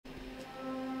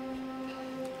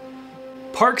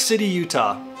Park City,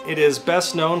 Utah. It is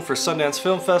best known for Sundance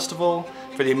Film Festival,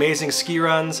 for the amazing ski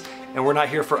runs, and we're not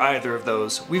here for either of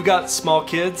those. We've got small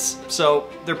kids, so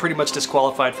they're pretty much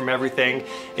disqualified from everything,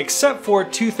 except for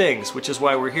two things, which is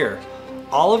why we're here.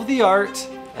 All of the art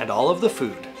and all of the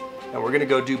food, and we're gonna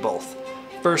go do both.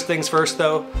 First things first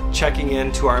though, checking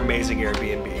into our amazing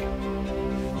Airbnb.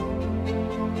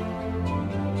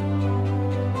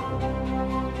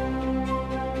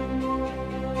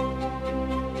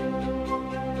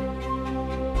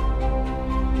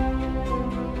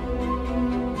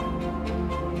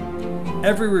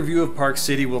 Every review of Park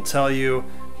City will tell you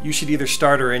you should either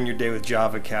start or end your day with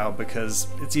Java Cow because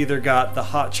it's either got the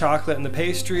hot chocolate and the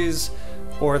pastries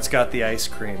or it's got the ice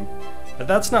cream. But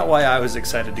that's not why I was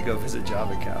excited to go visit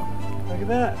Java Cow. Look at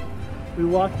that. We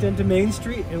walked into Main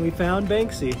Street and we found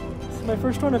Banksy. This is my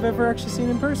first one I've ever actually seen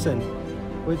in person,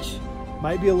 which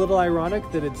might be a little ironic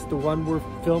that it's the one we're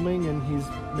filming and he's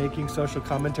making social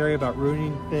commentary about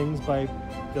ruining things by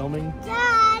filming.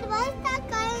 Dad, what's that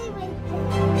guy right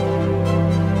there?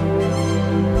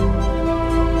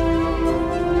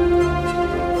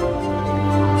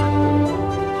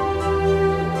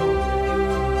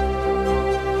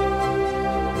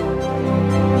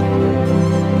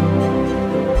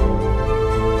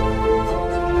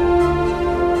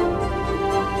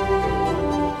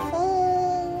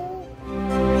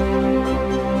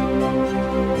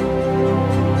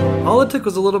 All it took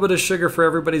was a little bit of sugar for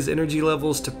everybody's energy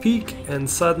levels to peak, and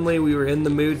suddenly we were in the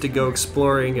mood to go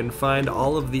exploring and find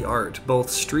all of the art, both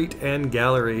street and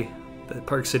gallery, that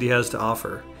Park City has to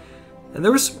offer. And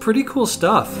there was some pretty cool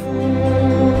stuff.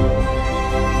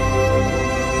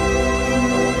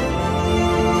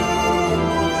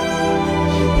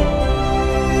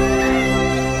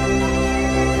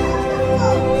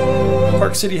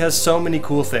 Park City has so many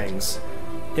cool things.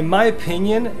 In my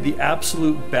opinion, the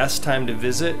absolute best time to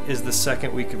visit is the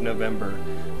second week of November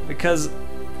because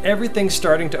everything's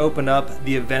starting to open up,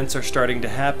 the events are starting to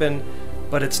happen,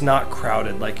 but it's not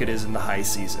crowded like it is in the high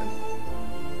season.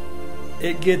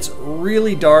 It gets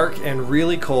really dark and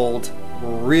really cold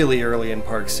really early in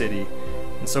Park City,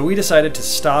 and so we decided to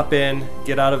stop in,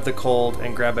 get out of the cold,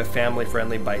 and grab a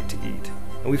family-friendly bite to eat.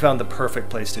 And we found the perfect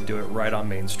place to do it right on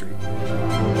Main Street.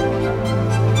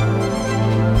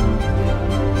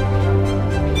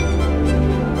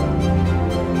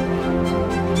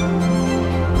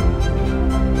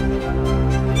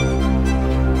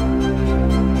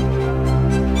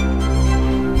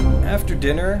 After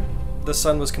dinner, the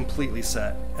sun was completely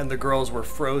set and the girls were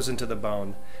frozen to the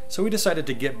bone. So we decided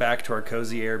to get back to our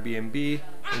cozy Airbnb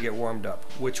and get warmed up,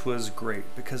 which was great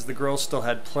because the girls still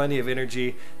had plenty of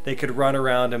energy. They could run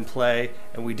around and play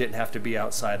and we didn't have to be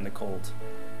outside in the cold.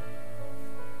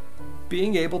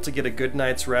 Being able to get a good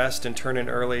night's rest and turn in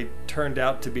early turned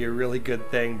out to be a really good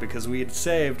thing because we had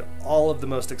saved all of the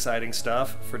most exciting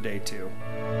stuff for day 2.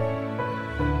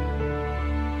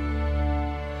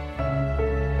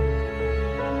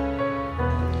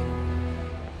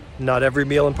 Not every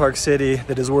meal in Park City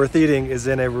that is worth eating is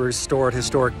in a restored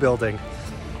historic building.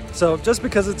 So just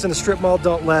because it's in a strip mall,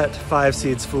 don't let 5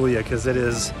 Seeds fool you because it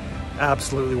is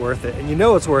absolutely worth it. And you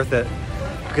know it's worth it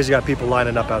because you got people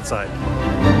lining up outside.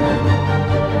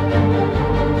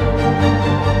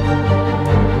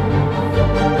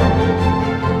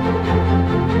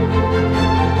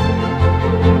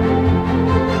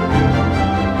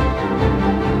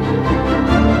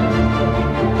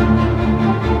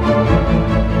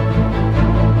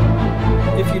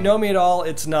 If you know me at all,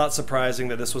 it's not surprising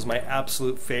that this was my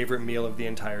absolute favorite meal of the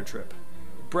entire trip.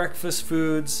 Breakfast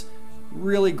foods,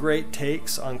 really great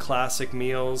takes on classic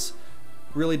meals,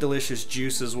 really delicious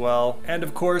juice as well, and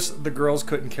of course the girls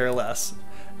couldn't care less.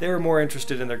 They were more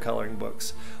interested in their coloring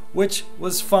books, which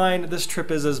was fine. This trip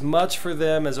is as much for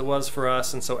them as it was for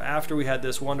us, and so after we had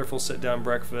this wonderful sit-down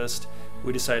breakfast,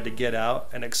 we decided to get out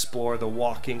and explore the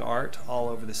walking art all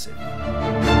over the city.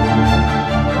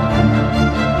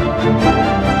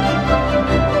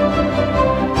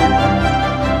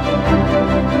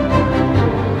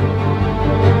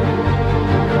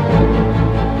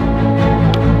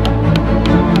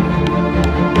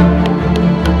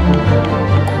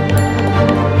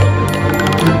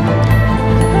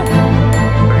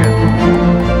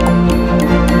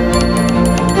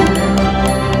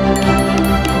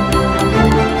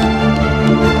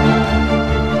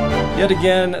 Yet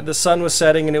again, the sun was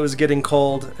setting and it was getting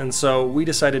cold, and so we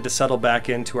decided to settle back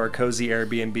into our cozy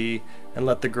Airbnb and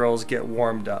let the girls get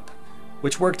warmed up,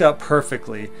 which worked out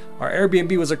perfectly. Our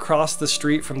Airbnb was across the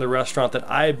street from the restaurant that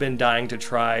I had been dying to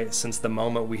try since the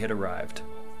moment we had arrived.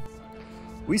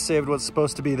 We saved what's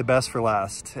supposed to be the best for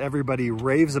last. Everybody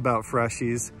raves about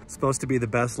Freshies. It's supposed to be the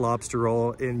best lobster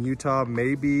roll in Utah,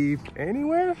 maybe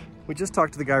anywhere. We just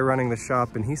talked to the guy running the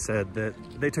shop and he said that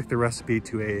they took the recipe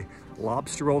to a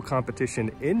lobster roll competition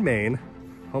in Maine,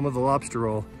 home of the lobster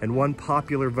roll, and won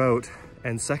popular vote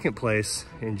and second place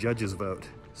in judges' vote.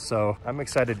 So I'm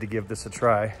excited to give this a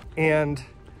try. And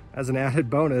as an added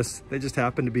bonus, they just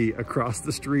happen to be across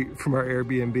the street from our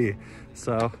Airbnb.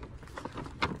 So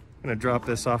I'm gonna drop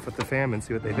this off with the fam and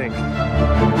see what they think.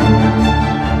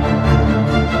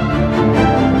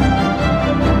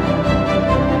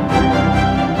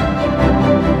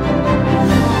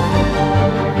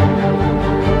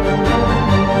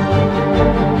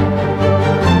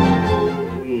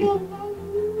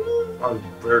 That was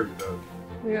very good.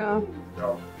 Yeah.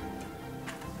 Yeah.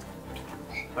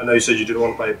 I know you said you didn't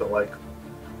want to bite, but like,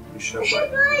 you should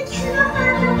have bite.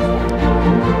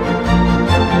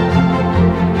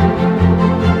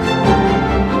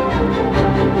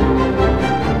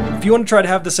 If you want to try to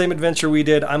have the same adventure we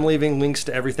did, I'm leaving links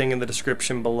to everything in the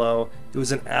description below. It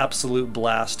was an absolute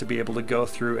blast to be able to go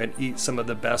through and eat some of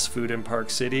the best food in Park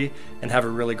City and have a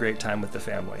really great time with the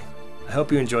family. I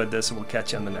hope you enjoyed this, and we'll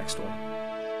catch you on the next one.